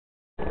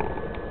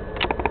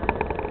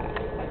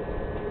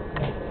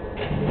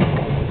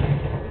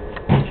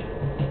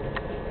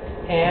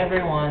Hey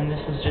everyone, this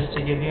is just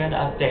to give you an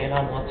update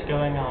on what's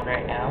going on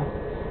right now.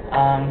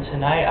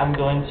 Tonight I'm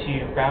going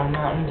to Brown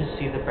Mountain to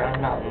see the Brown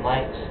Mountain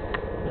Lights,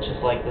 which is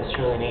like this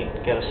really neat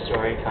ghost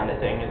story kind of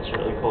thing. It's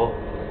really cool.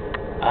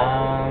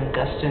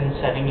 Dustin's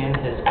sending in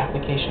his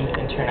application to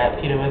intern at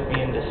PETA with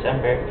me in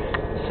December,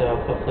 so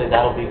hopefully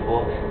that'll be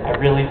cool. I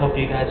really hope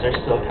you guys are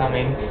still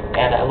coming,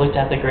 and I looked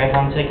at the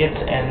Greyhound tickets,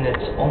 and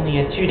it's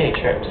only a 2-day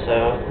trip,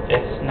 so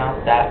it's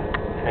not that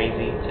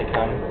crazy to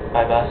come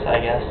by bus,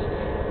 I guess.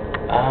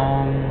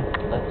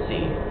 Let's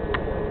see.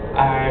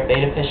 Our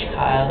beta fish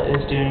Kyle is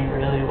doing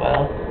really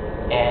well,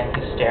 and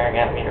he's staring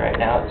at me right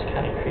now. It's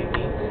kind of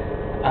creepy.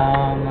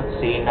 Let's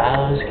see.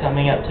 Nilo's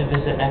coming up to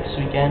visit next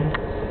weekend.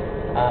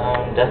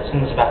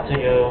 Dustin's about to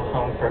go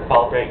home for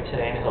fall break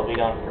today, and he'll be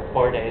gone for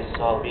 4 days,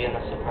 so I'll be in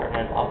this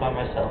apartment all by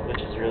myself, which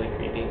is really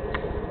creepy.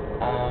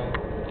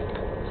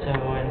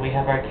 And we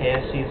have our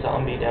KFC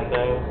Zombie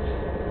Dembo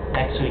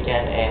next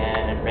weekend,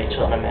 and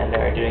Rachel and Amanda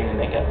are doing the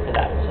makeup for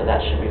that, so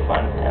that should be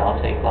fun, and I'll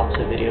take lots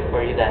of video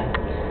for you then.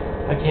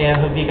 Okay, I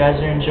hope you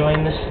guys are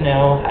enjoying the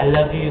snow. I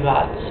love you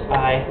lots.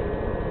 Bye.